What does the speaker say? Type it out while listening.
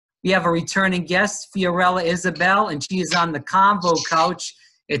We have a returning guest, Fiorella Isabel, and she is on the Convo Couch.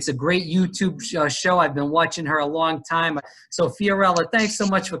 It's a great YouTube show. I've been watching her a long time. So Fiorella, thanks so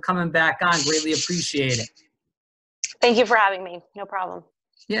much for coming back on. Greatly appreciate it. Thank you for having me. No problem.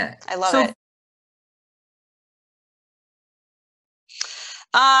 Yeah. I love it.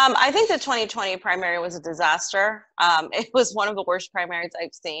 I think the 2020 primary was a disaster. It was one of the worst primaries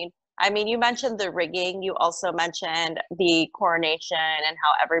I've seen. I mean, you mentioned the rigging. You also mentioned the coronation and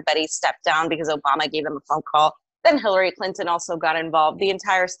how everybody stepped down because Obama gave them a phone call. Then Hillary Clinton also got involved. The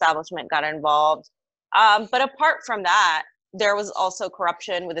entire establishment got involved. But apart from that, there was also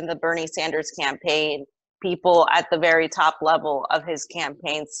corruption within the Bernie Sanders campaign. People at the very top level of his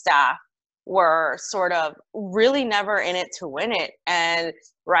campaign staff were sort of really never in it to win it. And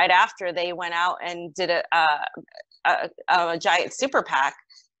right after, they went out and did a giant super PAC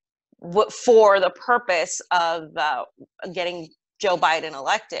for the purpose of getting Joe Biden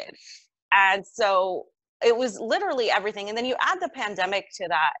elected. And so it was literally everything. And then you add the pandemic to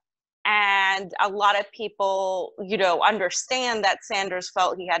that. And a lot of people, you know, understand that Sanders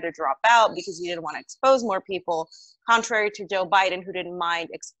felt he had to drop out because he didn't want to expose more people, contrary to Joe Biden, who didn't mind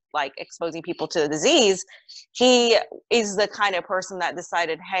exposing people to the disease. He is the kind of person that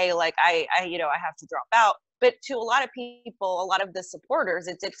decided, hey, like I have to drop out. But to a lot of people, a lot of the supporters,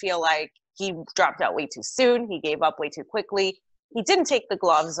 it did feel like he dropped out way too soon. He gave up way too quickly. He didn't take the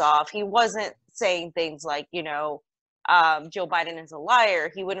gloves off. He wasn't saying things like, Joe Biden is a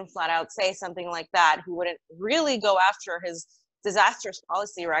liar. He wouldn't flat out say something like that. He wouldn't really go after his disastrous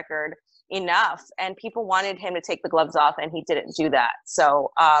policy record enough. And people wanted him to take the gloves off, and he didn't do that. So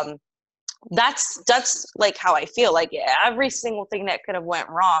that's like how I feel. Like every single thing that could have went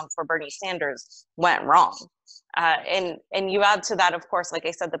wrong for Bernie Sanders went wrong. And you add to that, of course, like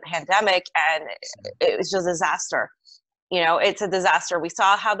I said, the pandemic, and it was just a disaster. You know, it's a disaster. We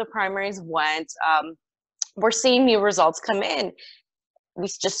saw how the primaries went. We're seeing new results come in. We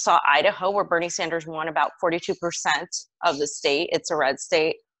just saw Idaho, where Bernie Sanders won about 42% of the state. It's a red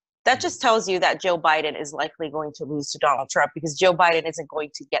state. That just tells you that Joe Biden is likely going to lose to Donald Trump, because Joe Biden isn't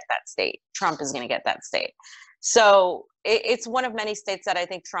going to get that state. Trump is going to get that state. So it's one of many states that I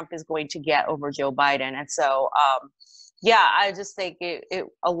think Trump is going to get over Joe Biden. And so, I just think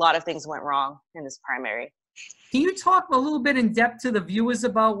a lot of things went wrong in this primary. Can you talk a little bit in depth to the viewers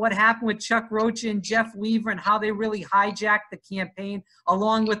about what happened with Chuck Rocha and Jeff Weaver and how they really hijacked the campaign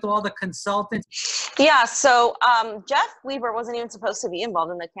along with all the consultants? Yeah, so Jeff Weaver wasn't even supposed to be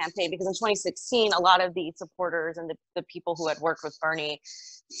involved in the campaign, because in 2016, a lot of the supporters and the people who had worked with Bernie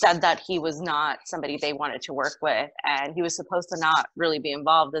said that he was not somebody they wanted to work with, and he was supposed to not really be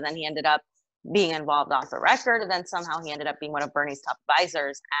involved. And then he ended up being involved off the record, and then somehow he ended up being one of Bernie's top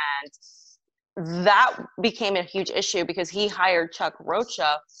advisors. And that became a huge issue because he hired Chuck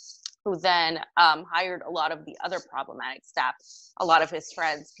Rocha, who then hired a lot of the other problematic staff, a lot of his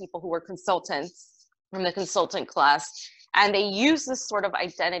friends, people who were consultants from the consultant class. And they used this sort of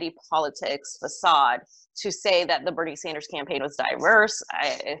identity politics facade to say that the Bernie Sanders campaign was diverse,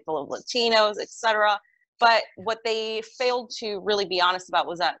 full of Latinos, etc. But what they failed to really be honest about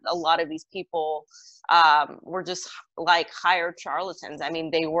was that a lot of these people were just like hired charlatans. I mean,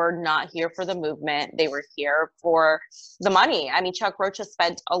 they were not here for the movement. They were here for the money. I mean, Chuck Rocha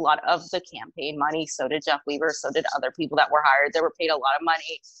spent a lot of the campaign money. So did Jeff Weaver. So did other people that were hired. They were paid a lot of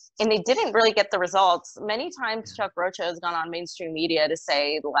money, and they didn't really get the results. Many times Chuck Rocha has gone on mainstream media to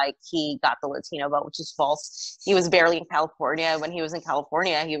say like he got the Latino vote, which is false. He was barely in California. When he was in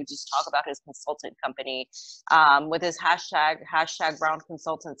California, he would just talk about his consultant company with his hashtag Brown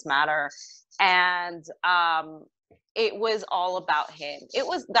Consultants Matter. And it was all about him.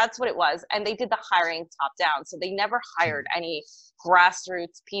 That's what it was. And they did the hiring top down. So they never hired any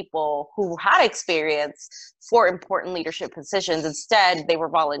grassroots people who had experience for important leadership positions. Instead, they were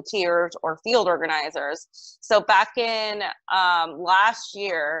volunteers or field organizers. So back in last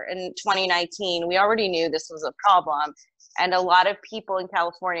year, in 2019, we already knew this was a problem. And a lot of people in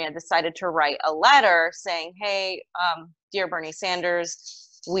California decided to write a letter saying, hey, dear Bernie Sanders,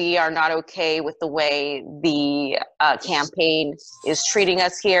 we are not okay with the way the campaign is treating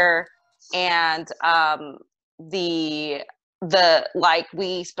us here. And we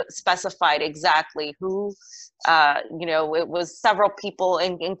specified exactly who, it was several people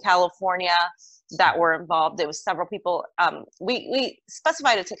in California that were involved. There was several people, we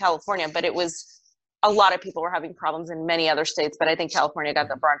specified it to California, but it was a lot of people were having problems in many other states, but I think California got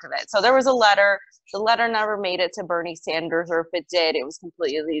the brunt of it. So there was a letter. The letter never made it to Bernie Sanders, or if it did, it was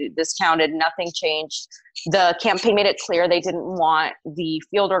completely discounted. Nothing changed. The campaign made it clear they didn't want the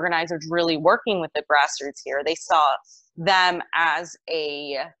field organizers really working with the grassroots here. They saw them as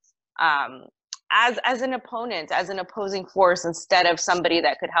a as an opponent, as an opposing force, instead of somebody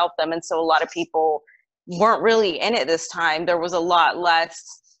that could help them. And so a lot of people weren't really in it this time. There was a lot less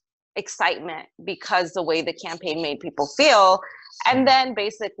excitement because the way the campaign made people feel. And then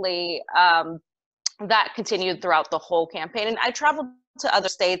basically that continued throughout the whole campaign. And I traveled to other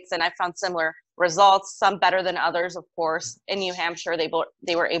states and I found similar results, some better than others, of course. In New Hampshire,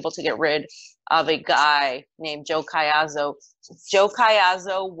 they were able to get rid of a guy named Joe Caiazzo. Joe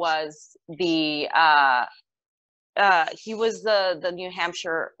Caiazzo was the New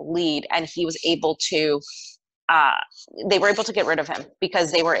Hampshire lead, and he was able to they were able to get rid of him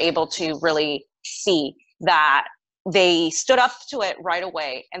because they were able to really see that they stood up to it right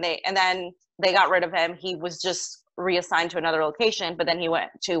away, and then they got rid of him. He was just reassigned to another location, but then he went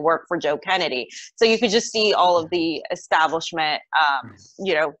to work for Joe Kennedy. So you could just see all of the establishment,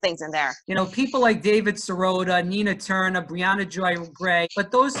 things in there. People like David Sirota, Nina Turner, Brianna Joy Gray,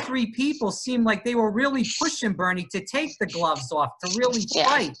 but those three people seemed like they were really pushing Bernie to take the gloves off, to really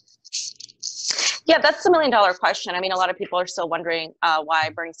fight. Yeah, that's the $1 million question. I mean, a lot of people are still wondering why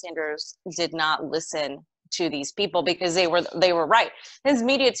Bernie Sanders did not listen to these people, because they were right. His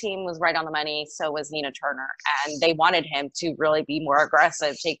media team was right on the money. So was Nina Turner, and they wanted him to really be more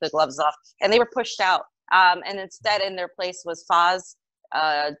aggressive, take the gloves off, and they were pushed out. And instead, in their place was Foz,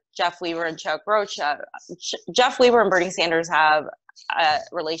 Jeff Weaver, and Chuck Roach. Jeff Weaver and Bernie Sanders have a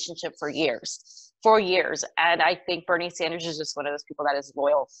relationship for years. And I think Bernie Sanders is just one of those people that is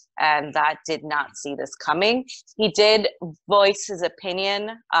loyal and that did not see this coming. He did voice his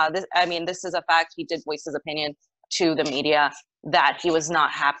opinion. This is a fact. He did voice his opinion to the media that he was not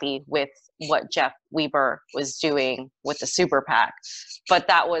happy with what Jeff Weaver was doing with the super PAC. But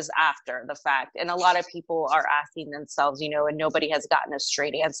that was after the fact. And a lot of people are asking themselves, and nobody has gotten a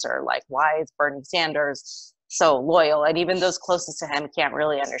straight answer, like, why is Bernie Sanders so loyal? And even those closest to him can't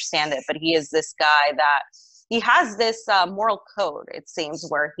really understand it. But he is this guy that he has this moral code, it seems,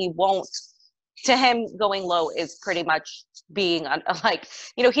 where he won't, to him, going low is pretty much being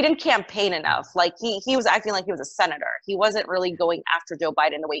he didn't campaign enough. Like he was acting like he was a senator. He wasn't really going after Joe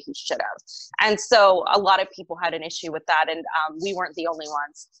Biden the way he should have. And so a lot of people had an issue with that. And we weren't the only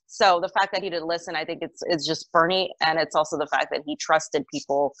ones. So the fact that he didn't listen, I think it's just Bernie. And it's also the fact that he trusted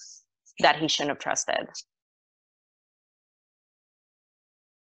people that he shouldn't have trusted.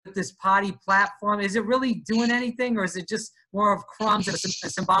 This party platform, is it really doing anything, or is it just more of crumbs and a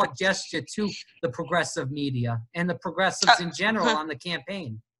symbolic gesture to the progressive media and the progressives in general on the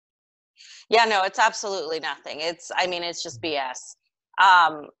campaign? Yeah, no, it's absolutely nothing. It's just BS.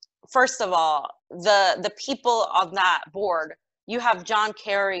 First of all, the people on that board, you have John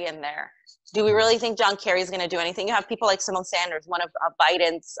Kerry in there. Do we really think John Kerry is going to do anything? You have people like Simone Sanders, one of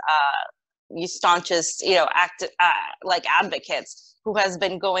Biden's staunchest, advocates, who has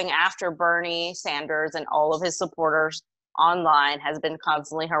been going after Bernie Sanders and all of his supporters online, has been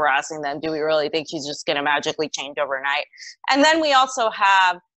constantly harassing them. Do we really think she's just going to magically change overnight? And then we also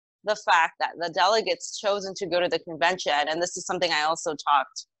have the fact that the delegates chosen to go to the convention, and this is something I also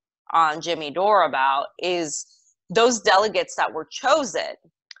talked on Jimmy Dore about, is those delegates that were chosen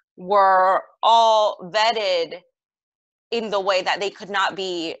were all vetted in the way that they could not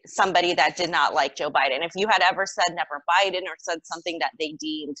be somebody that did not like Joe Biden. If you had ever said never Biden, or said something that they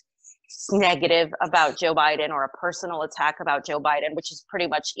deemed negative about Joe Biden, or a personal attack about Joe Biden, which is pretty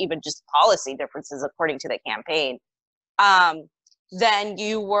much even just policy differences according to the campaign, then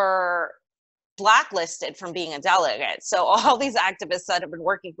you were blacklisted from being a delegate. So all these activists that have been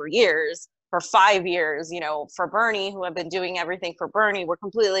working for years, for 5 years, for Bernie, who have been doing everything for Bernie, were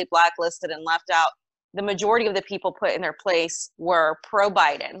completely blacklisted and left out. The majority of the people put in their place were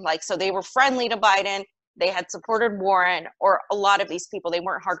pro-Biden. So they were friendly to Biden. They had supported Warren, or a lot of these people, they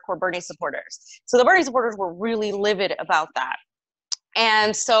weren't hardcore Bernie supporters. So the Bernie supporters were really livid about that.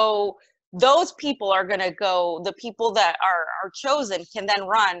 And so those people are going to go, the people that are chosen can then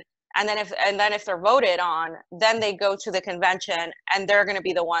run. And then if they're voted on, then they go to the convention, and they're going to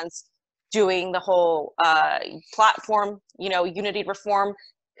be the ones doing the whole platform, unity reform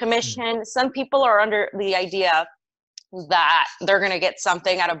commission. Some people are under the idea that they're going to get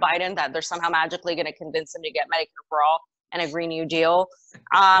something out of Biden, that they're somehow magically going to convince him to get Medicare for all and a Green New Deal.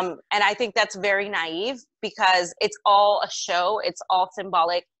 And I think that's very naive, because it's all a show. It's all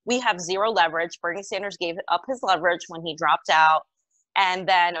symbolic. We have zero leverage. Bernie Sanders gave up his leverage when he dropped out. And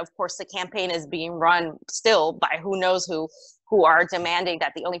then, of course, the campaign is being run still by who knows who are demanding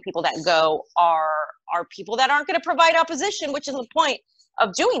that the only people that go are people that aren't going to provide opposition, which is the point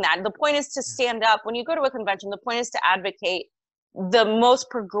of doing that. The point is to stand up. When you go to a convention, the point is to advocate the most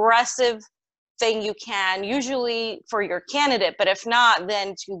progressive thing you can, usually for your candidate, but if not,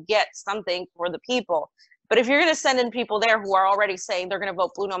 then to get something for the people. But if you're going to send in people there who are already saying they're going to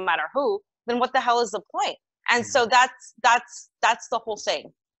vote blue no matter who, then what the hell is the point? And so that's the whole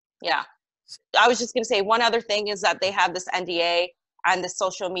thing. Yeah. I was just going to say one other thing is that they have this NDA and the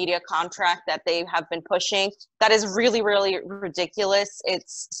social media contract that they have been pushing. That is really, really ridiculous.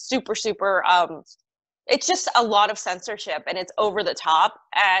 It's super, super, it's just a lot of censorship and it's over the top.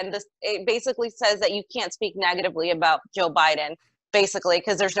 And it basically says that you can't speak negatively about Joe Biden, basically,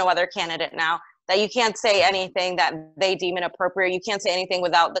 because there's no other candidate now, that you can't say anything that they deem inappropriate. You can't say anything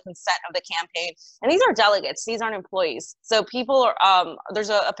without the consent of the campaign. And these are delegates, these aren't employees. So people are, there's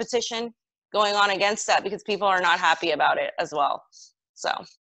a petition going on against that because people are not happy about it as well. So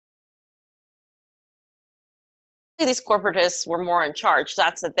these corporatists were more in charge.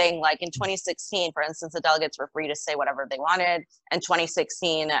 That's the thing. Like in 2016, for instance, the delegates were free to say whatever they wanted. In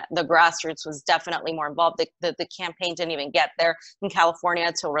 2016, the grassroots was definitely more involved. The campaign didn't even get there in California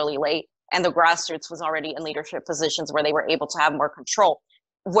until really late. And the grassroots was already in leadership positions where they were able to have more control.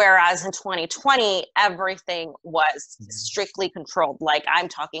 Whereas in 2020, everything was strictly controlled. Like I'm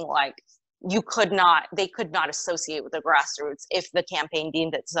talking like they could not associate with the grassroots if the campaign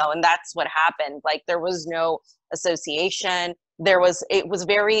deemed it so. And that's what happened. Like there was no association. It was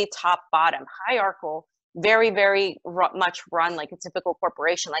very top bottom, hierarchical, very, very much run like a typical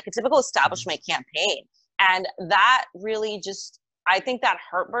corporation, like a typical establishment campaign. And that really just, I think that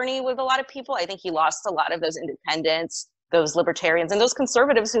hurt Bernie with a lot of people. I think he lost a lot of those independents, those libertarians, and those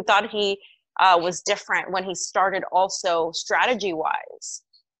conservatives who thought he was different when he started also strategy-wise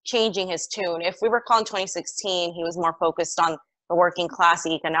changing his tune. If we recall in 2016, he was more focused on the working class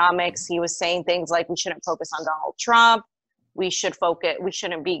economics. He was saying things like we shouldn't focus on Donald Trump. We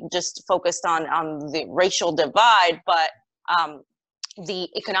shouldn't be just focused on the racial divide, but the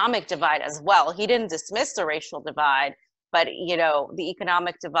economic divide as well. He didn't dismiss the racial divide, but the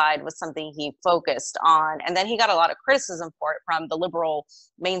economic divide was something he focused on. And then he got a lot of criticism for it from the liberal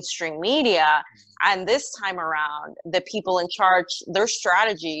mainstream media. And this time around, the people in charge, their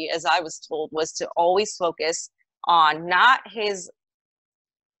strategy, as I was told, was to always focus on not his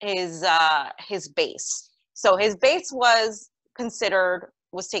base. So his base was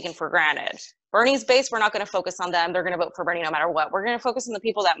taken for granted. Bernie's base, we're not going to focus on them. They're going to vote for Bernie no matter what. We're going to focus on the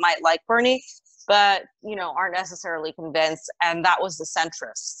people that might like Bernie, but aren't necessarily convinced. And that was the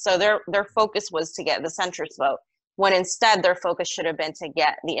centrists. So their focus was to get the centrist vote, when instead their focus should have been to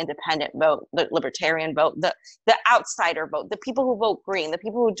get the independent vote, the libertarian vote, the outsider vote, the people who vote green, the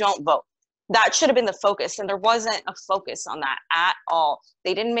people who don't vote. That should have been the focus, and there wasn't a focus on that at all.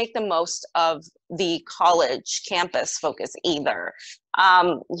 They didn't make the most of the college campus focus either.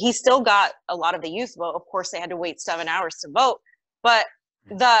 He still got a lot of the youth vote. Of course, they had to wait 7 hours to vote, but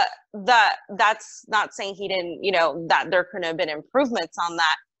that's not saying he didn't, that there couldn't have been improvements on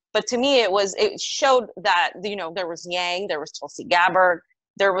that. But to me, it showed that, there was Yang, there was Tulsi Gabbard,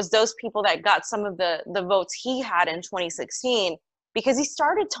 there was those people that got some of the votes he had in 2016, because he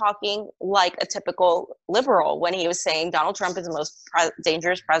started talking like a typical liberal when he was saying Donald Trump is the most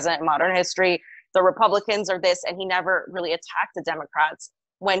dangerous president in modern history. The Republicans are this, and he never really attacked the Democrats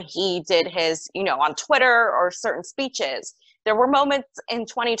when he did his, on Twitter or certain speeches. There were moments in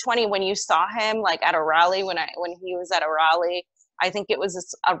 2020 when you saw him like at a rally, when he was at a rally. I think it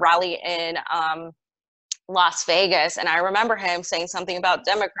was a rally in Las Vegas. And I remember him saying something about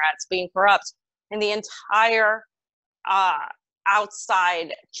Democrats being corrupt, and the entire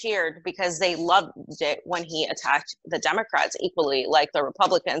outside cheered because they loved it when he attacked the Democrats equally like the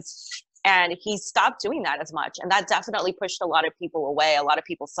Republicans. And he stopped doing that as much. And that definitely pushed a lot of people away. A lot of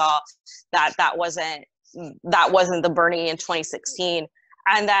people saw that wasn't the Bernie in 2016.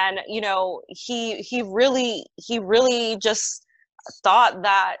 And then, he really just thought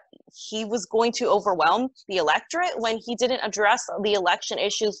that he was going to overwhelm the electorate when he didn't address the election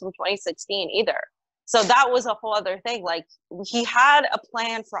issues from 2016 either. So that was a whole other thing. Like, he had a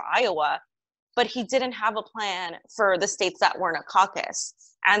plan for Iowa, but he didn't have a plan for the states that weren't a caucus.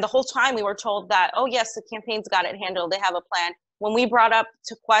 And the whole time we were told that, oh yes, the campaign's got it handled, they have a plan. When we brought up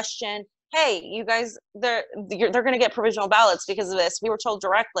to question, hey, you guys, they're going to get provisional ballots because of this, we were told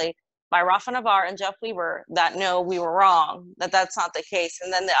directly by Rafa Navar and Jeff Weaver that no, we were wrong, that's not the case.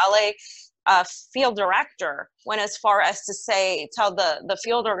 And then the LA field director went as far as to tell the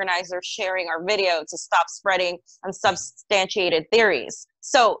field organizers sharing our video to stop spreading unsubstantiated theories.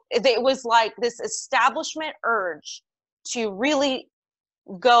 So it was like this establishment urge to really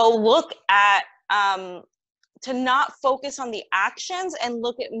go look at, to not focus on the actions and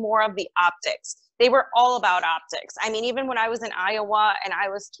look at more of the optics. They were all about optics. I mean, even when I was in Iowa and I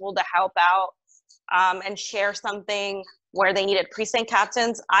was told to help out and share something where they needed precinct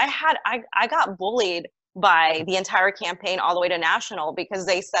captains, I got bullied by the entire campaign all the way to national because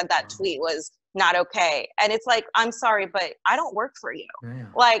they said that tweet was not okay. And it's like, I'm sorry, but I don't work for you. Yeah.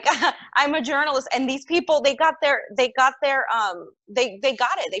 Like, I'm a journalist, and these people, they got it, they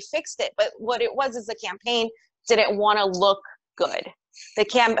fixed it. But what it was is the campaign didn't want to look good. They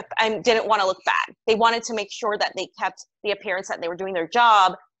didn't want to look bad. They wanted to make sure that they kept the appearance that they were doing their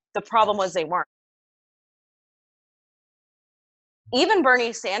job. The problem was they weren't. Even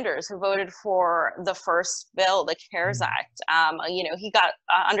Bernie Sanders, who voted for the first bill, the CARES Act, he got,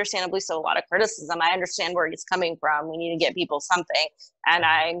 understandably so, a lot of criticism. I understand where he's coming from. We need to get people something. And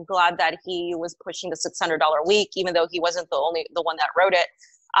I'm glad that he was pushing the $600 a week, even though he wasn't the one that wrote it.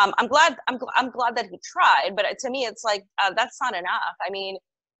 I'm glad that he tried, but to me, it's like, that's not enough. I mean,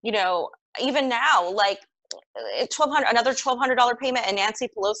 even now, like, another $1,200 payment, and Nancy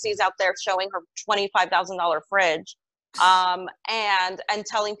Pelosi is out there showing her $25,000 fridge. And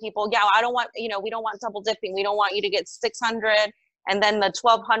telling people, yeah, I don't want, we don't want double dipping. We don't want you to get 600 and then the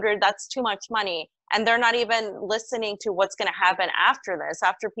 1,200, that's too much money. And they're not even listening to what's going to happen after this.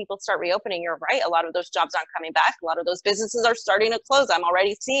 After people start reopening, you're right, a lot of those jobs aren't coming back. A lot of those businesses are starting to close. I'm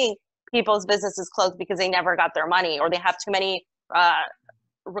already seeing people's businesses close because they never got their money, or they have too many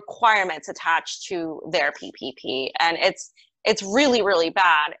requirements attached to their PPP. And it's really, really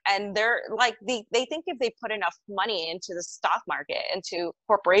bad. And they're like, they think if they put enough money into the stock market, into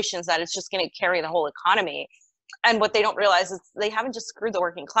corporations, that it's just going to carry the whole economy. And what they don't realize is they haven't just screwed the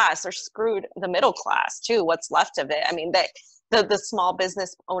working class, they're screwed the middle class too, what's left of it. I mean, the small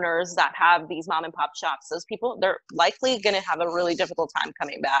business owners that have these mom and pop shops, those people, they're likely going to have a really difficult time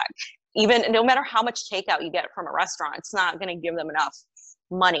coming back. Even no matter how much takeout you get from a restaurant, it's not going to give them enough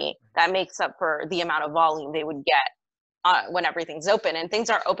money that makes up for the amount of volume they would get when everything's open. And things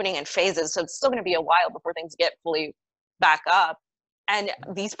are opening in phases, so it's still going to be a while before things get fully back up. And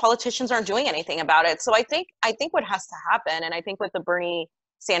these politicians aren't doing anything about it. So I think what has to happen, and I think what the Bernie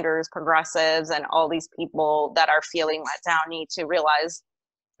Sanders progressives and all these people that are feeling let down need to realize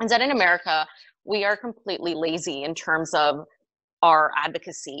is that in America, we are completely lazy in terms of our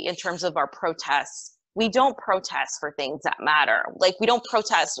advocacy, in terms of our protests. We don't protest for things that matter. Like, we don't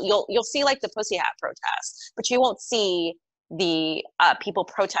protest. You'll see like the Pussy Hat protests, but you won't see the people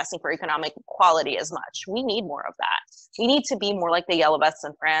protesting for economic equality as much. We need more of that. We need to be more like the Yellow Vests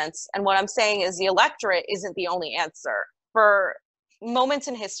in France. And what I'm saying is the electorate isn't the only answer. For moments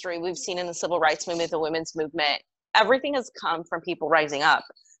in history, we've seen in the civil rights movement, the women's movement, everything has come from people rising up.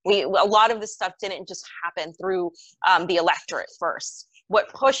 A lot of this stuff didn't just happen through the electorate first. What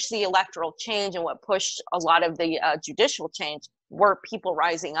pushed the electoral change and what pushed a lot of the judicial change were people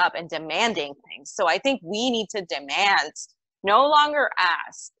rising up and demanding things. So I think we need to demand, no longer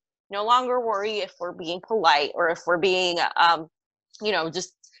ask, no longer worry if we're being polite or if we're being,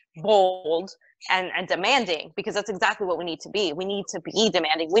 just bold and demanding, because that's exactly what we need to be. We need to be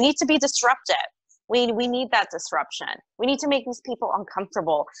demanding. We need to be disruptive. We need that disruption. We need to make these people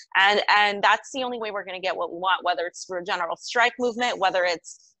uncomfortable. And that's the only way we're going to get what we want, whether it's through a general strike movement, whether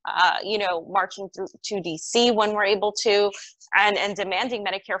it's, marching through to DC when we're able to, and demanding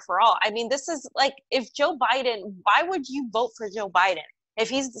Medicare for all. I mean, this is like, if Joe Biden, why would you vote for Joe Biden? If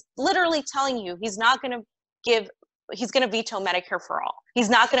he's literally telling you he's going to veto Medicare for all. He's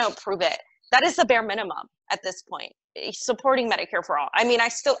not going to approve it. That is the bare minimum at this point. Supporting Medicare for all. I mean,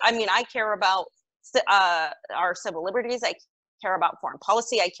 I care about our civil liberties. I care about foreign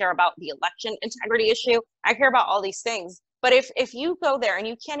policy. I care about the election integrity issue. I care about all these things. But if you go there and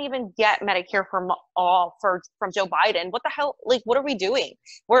you can't even get Medicare from Joe Biden, what the hell? Like, what are we doing?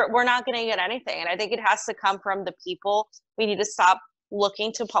 We're not going to get anything. And I think it has to come from the people. We need to stop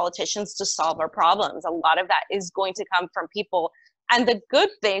looking to politicians to solve our problems. A lot of that is going to come from people. And the good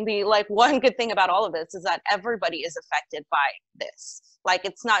thing, one good thing about all of this is that everybody is affected by this. Like,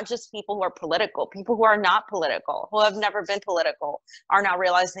 it's not just people who are political. People who are not political, who have never been political, are now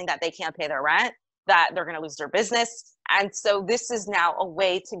realizing that they can't pay their rent, that they're going to lose their business. And so this is now a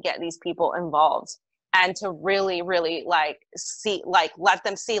way to get these people involved and to really, really let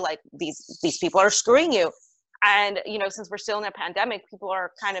them see, these people are screwing you. And, since we're still in a pandemic, people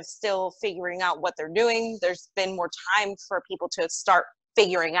are kind of still figuring out what they're doing. There's been more time for people to start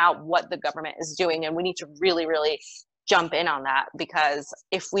figuring out what the government is doing. And we need to really, really jump in on that, because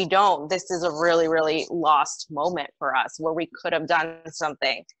if we don't, this is a really, really lost moment for us where we could have done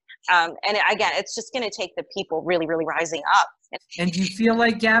something. And again, it's just going to take the people really, really rising up. And do you feel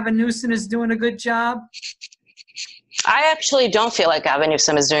like Gavin Newsom is doing a good job? I actually don't feel like Gavin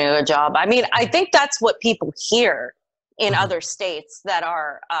Newsom is doing a good job. I mean, I think that's what people hear in other states that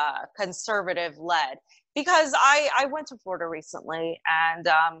are conservative led. Because I went to Florida recently, and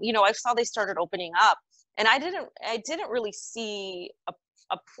you know, I saw they started opening up, and I didn't really see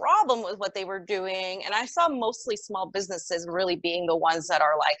a problem with what they were doing. And I saw mostly small businesses really being the ones that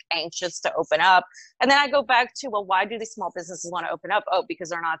are like anxious to open up. And then I go back to, well, why do these small businesses want to open up? Oh, because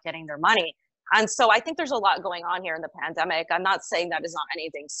they're not getting their money. And so I think there's a lot going on here in the pandemic. I'm not saying that is not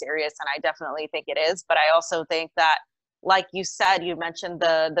anything serious, and I definitely think it is. But I also think that, like you said, you mentioned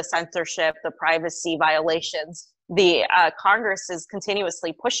the censorship, the privacy violations. The Congress is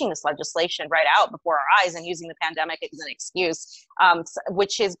continuously pushing this legislation right out before our eyes and using the pandemic as an excuse,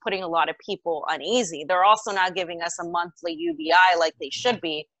 which is putting a lot of people uneasy. They're also not giving us a monthly UBI like they should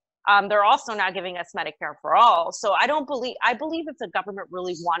be. They're also not giving us Medicare for all. So I believe if the government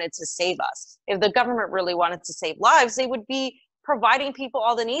really wanted to save us, if the government really wanted to save lives, they would be providing people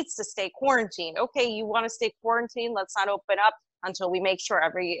all the needs to stay quarantined. Okay, you want to stay quarantined? Let's not open up until we make sure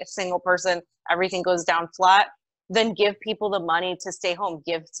every single person, everything goes down flat. Then give people the money to stay home.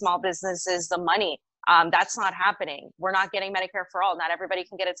 Give small businesses the money. That's not happening. We're not getting Medicare for all. Not everybody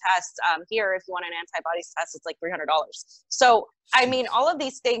can get a test. Here, if you want an antibodies test, it's like $300. So, I mean, all of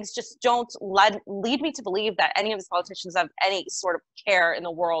these things just don't lead me to believe that any of these politicians have any sort of care in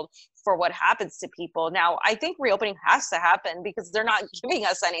the world for what happens to people. Now, I think reopening has to happen because they're not giving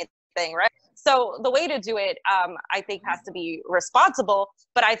us anything, right? So the way to do it, I think, has to be responsible.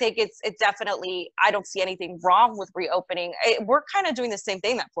 But I think it's definitely, I don't see anything wrong with reopening. We're kind of doing the same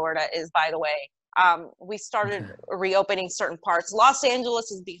thing that Florida is, by the way. We started reopening certain parts. Los Angeles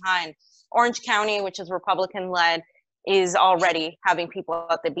is behind. Orange County, which is Republican led, is already having people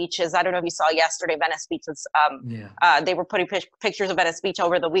at the beaches. I don't know if you saw yesterday, Venice Beach was, they were putting pictures of Venice Beach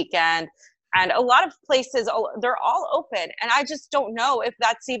over the weekend. And a lot of places, they're all open. And I just don't know if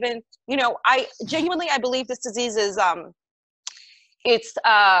that's even, you know, I genuinely, I believe this disease is, it's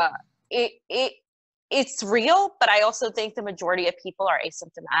real, but I also think the majority of people are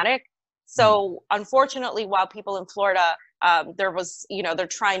asymptomatic. So unfortunately, while people in Florida, there was, you know, they're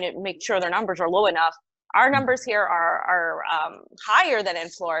trying to make sure their numbers are low enough, our numbers here are higher than in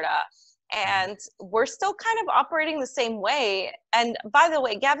Florida. And we're still kind of operating the same way. And by the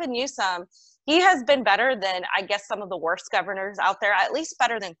way, Gavin Newsom, he has been better than, I guess, some of the worst governors out there, at least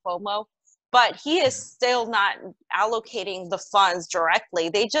better than Cuomo. But he is still not allocating the funds directly.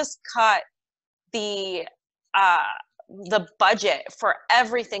 They just cut the budget for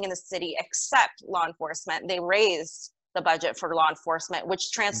everything in the city except law enforcement. They raised the budget for law enforcement,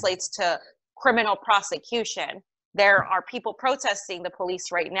 which translates to criminal prosecution. There are people protesting the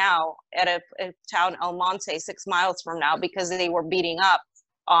police right now at a town, El Monte, 6 miles from now, because they were beating up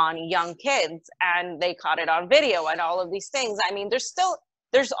on young kids and they caught it on video and all of these things. I mean, there's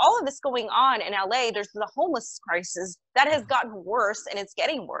all of this going on in LA. There's the homeless crisis that has gotten worse, and it's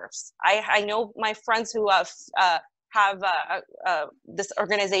getting worse. I know my friends who have this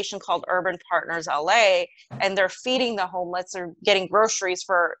organization called Urban Partners LA, and they're feeding the homeless or getting groceries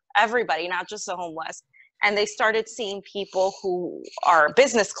for everybody, not just the homeless. And they started seeing people who are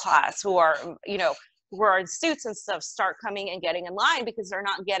business class, who are, you know, who are in suits and stuff, start coming and getting in line because they're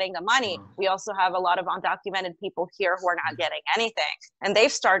not getting the money. We also have a lot of undocumented people here who are not getting anything. And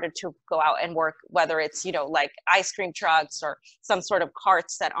they've started to go out and work, whether it's, you know, like ice cream trucks or some sort of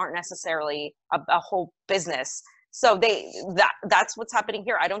carts that aren't necessarily a whole business. So that's what's happening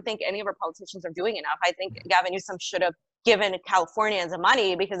here. I don't think any of our politicians are doing enough. I think Gavin Newsom should have given Californians the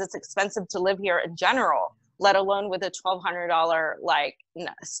money because it's expensive to live here in general, let alone with a $1,200 like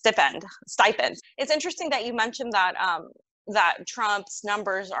stipend. It's interesting that you mentioned that that Trump's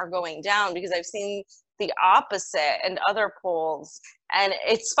numbers are going down, because I've seen the opposite in other polls. And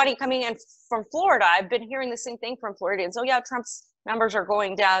it's funny, coming in from Florida, I've been hearing the same thing from Floridians. Oh yeah, Trump's numbers are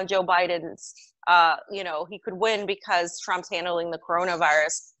going down. Joe Biden's, you know, he could win because Trump's handling the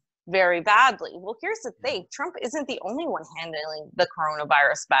coronavirus very badly. Well, here's the thing. Trump isn't the only one handling the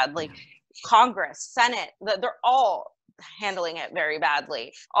coronavirus badly. Congress, Senate, they're all handling it very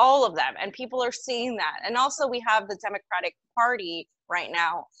badly, all of them. And people are seeing that. And also we have the Democratic Party right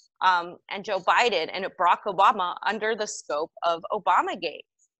now, and Joe Biden and Barack Obama under the scope of Obamagate.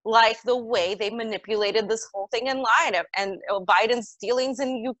 Like the way they manipulated this whole thing in line, and Biden's dealings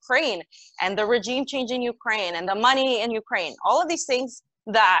in Ukraine and the regime change in Ukraine and the money in Ukraine, all of these things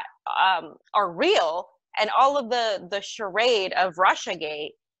that are real, and all of the charade of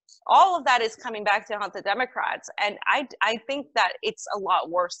Russiagate, all of that is coming back to haunt the Democrats. And I think that it's a lot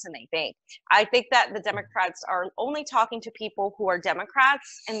worse than they think. I think that the Democrats are only talking to people who are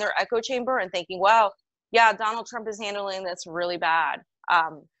Democrats in their echo chamber and thinking, well, yeah, Donald Trump is handling this really bad.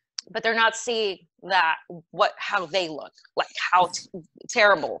 but they're not seeing that how they look, like how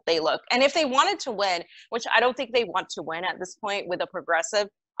terrible they look. And if they wanted to win, which I don't think they want to win at this point with a progressive,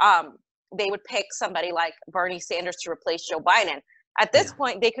 they would pick somebody like Bernie Sanders to replace Joe Biden. At this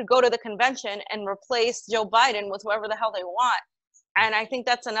point, they could go to the convention and replace Joe Biden with whoever the hell they want. And I think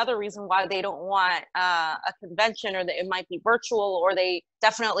that's another reason why they don't want a convention, or that it might be virtual, or they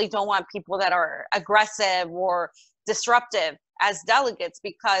definitely don't want people that are aggressive or disruptive as delegates,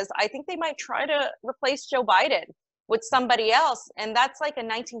 because I think they might try to replace Joe Biden with somebody else. And that's like a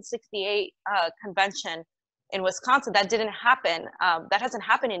 1968 convention in Wisconsin. That didn't happen. That hasn't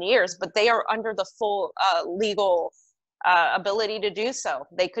happened in years, but they are under the full legal ability to do so.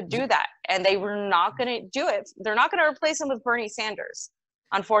 They could do that, and they were not going to do it. They're not going to replace him with Bernie Sanders,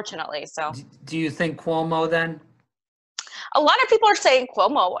 unfortunately. So do you think Cuomo then? A lot of people are saying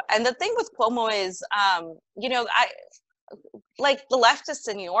Cuomo, and the thing with Cuomo is, like the leftists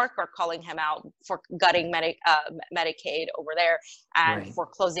in New York are calling him out for gutting Medicaid over there, and for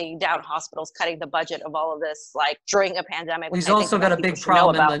closing down hospitals, cutting the budget of all of this, like during a pandemic. He's also got a big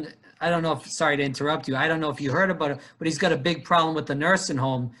problem. I don't know if, sorry to interrupt you, I don't know if you heard about it, but he's got a big problem with the nursing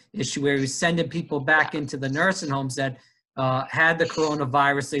home issue, where he's sending people back into the nursing homes that had the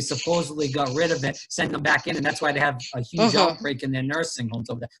coronavirus. They supposedly got rid of it, sent them back in, and that's why they have a huge outbreak in their nursing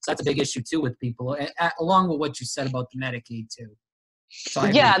homes over there. So that's a big issue too with people, along with what you said about the Medicaid too. So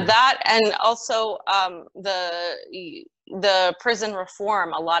that, and also the prison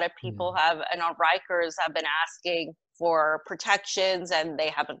reform. A lot of people and our Rikers have been asking for protections, and they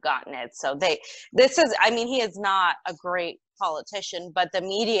haven't gotten it. So he is not a great politician, but the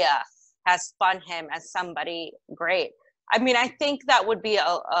media has spun him as somebody great. I mean, I think that would be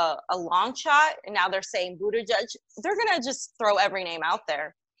a long shot. And now they're saying Buttigieg. They're going to just throw every name out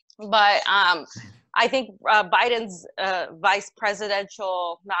there. But I think Biden's vice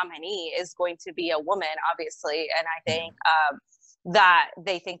presidential nominee is going to be a woman, obviously. And I think that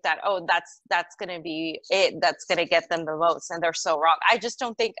they think that, that's going to be it. That's going to get them the votes. And they're so wrong. I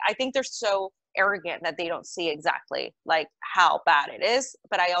think they're so arrogant that they don't see exactly like how bad it is.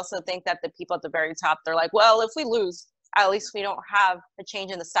 But I also think that the people at the very top, they're like, well, if we lose, at least we don't have a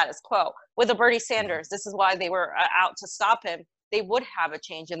change in the status quo. With the Bernie Sanders, this is why they were out to stop him. They would have a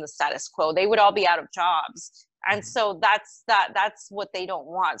change in the status quo. They would all be out of jobs. And so that's what they don't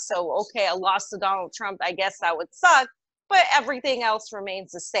want. So, okay, a loss to Donald Trump, I guess that would suck, but everything else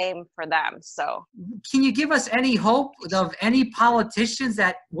remains the same for them. So can you give us any hope of any politicians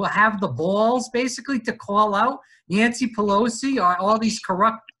that will have the balls basically to call out Nancy Pelosi or all these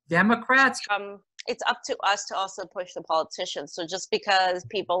corrupt Democrats? It's up to us to also push the politicians. So just because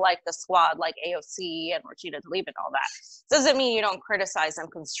people like the squad, like AOC and Rashida Tlaib and all that, doesn't mean you don't criticize them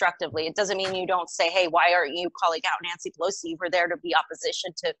constructively. It doesn't mean you don't say, hey, why aren't you calling out Nancy Pelosi? You were there to be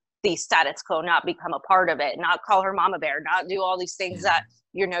opposition to the status quo, not become a part of it, not call her mama bear, not do all these things that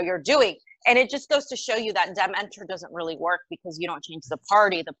you're doing. And it just goes to show you that Dem-Enter doesn't really work, because you don't change the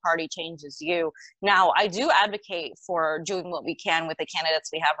party changes you. Now, I do advocate for doing what we can with the candidates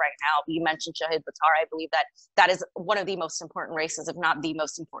we have right now. You mentioned Shahid Buttar. I believe that is one of the most important races, if not the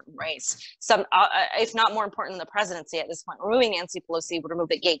most important race. If not more important than the presidency at this point. Removing Nancy Pelosi would remove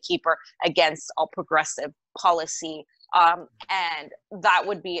the gatekeeper against all progressive policy. And that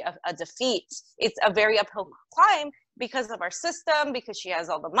would be a defeat. It's a very uphill climb because of our system, because she has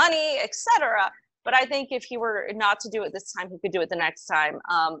all the money, etc. But I think if he were not to do it this time, he could do it the next time.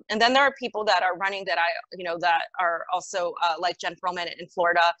 And then there are people that are running that that are also like Jen Perlman in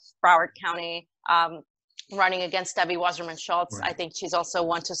Florida, Broward County, running against Debbie Wasserman Schultz. Right. I think she's also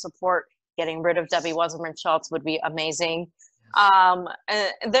one to support. Getting rid of Debbie Wasserman Schultz would be amazing. And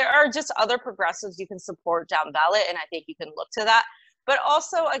there are just other progressives you can support down ballot, and I think you can look to that. But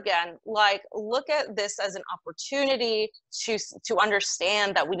also, again, like, look at this as an opportunity to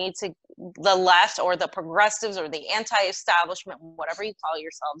understand that we need to, the left or the progressives or the anti-establishment, whatever you call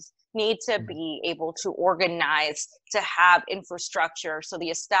yourselves, need to be able to organize to have infrastructure so the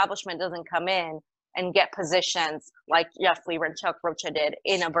establishment doesn't come in and get positions like Jeff Weaver and Chuck Rocha did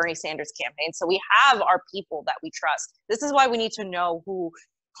in a Bernie Sanders campaign. So we have our people that we trust. This is why we need to know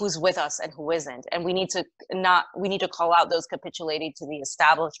who's with us and who isn't. And we need to call out those capitulating to the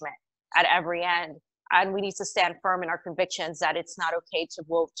establishment at every end. And we need to stand firm in our convictions that it's not okay to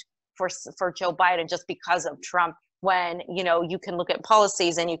vote for Joe Biden just because of Trump, when, you can look at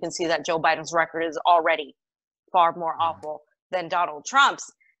policies and you can see that Joe Biden's record is already far more awful than Donald Trump's.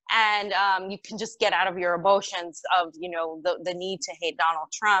 And you can just get out of your emotions of, the need to hate Donald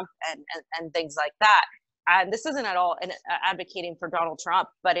Trump and things like that. And this isn't at all advocating for Donald Trump,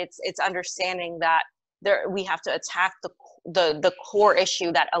 but it's understanding that we have to attack the core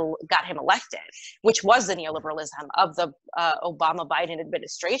issue that got him elected, which was the neoliberalism of the Obama-Biden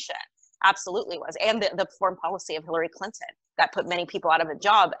administration. Absolutely was. And the foreign policy of Hillary Clinton that put many people out of a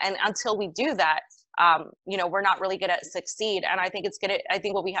job. And until we do that, we're not really going to succeed. And I think I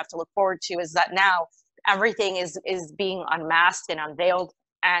think what we have to look forward to is that now everything is being unmasked and unveiled,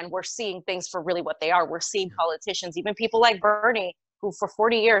 and we're seeing things for really what they are. We're seeing politicians, even people like Bernie, who for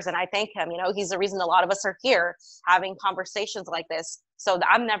 40 years, and I thank him, he's the reason a lot of us are here having conversations like this. So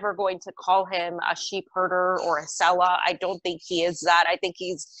I'm never going to call him a sheep herder or a seller. I don't think he is that. I think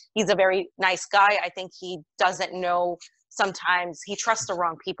he's a very nice guy. I think he doesn't know, sometimes he trusts the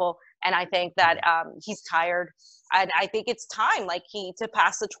wrong people. And I think that he's tired. And I think it's time, to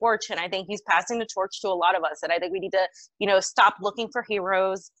pass the torch. And I think he's passing the torch to a lot of us. And I think we need to, stop looking for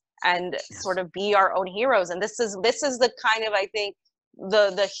heroes and sort of be our own heroes. And this is the kind of, I think,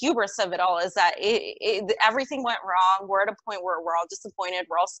 the hubris of it all, is that everything went wrong. We're at a point where we're all disappointed.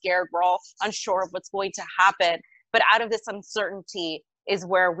 We're all scared. We're all unsure of what's going to happen. But out of this uncertainty is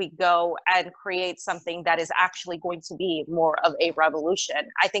where we go and create something that is actually going to be more of a revolution.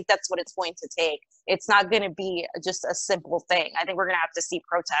 I think that's what it's going to take. It's not going to be just a simple thing. I think we're going to have to see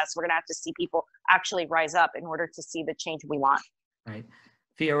protests. We're going to have to see people actually rise up in order to see the change we want. Right.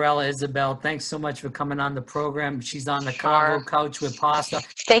 Fiorella Isabel, thanks so much for coming on the program. She's on the Convo Couch with Pasta.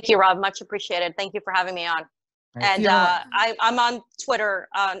 Thank you, Rob. Much appreciated. Thank you for having me on. Right. And I'm on Twitter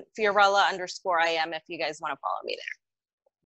on Fiorella_IM if you guys want to follow me there.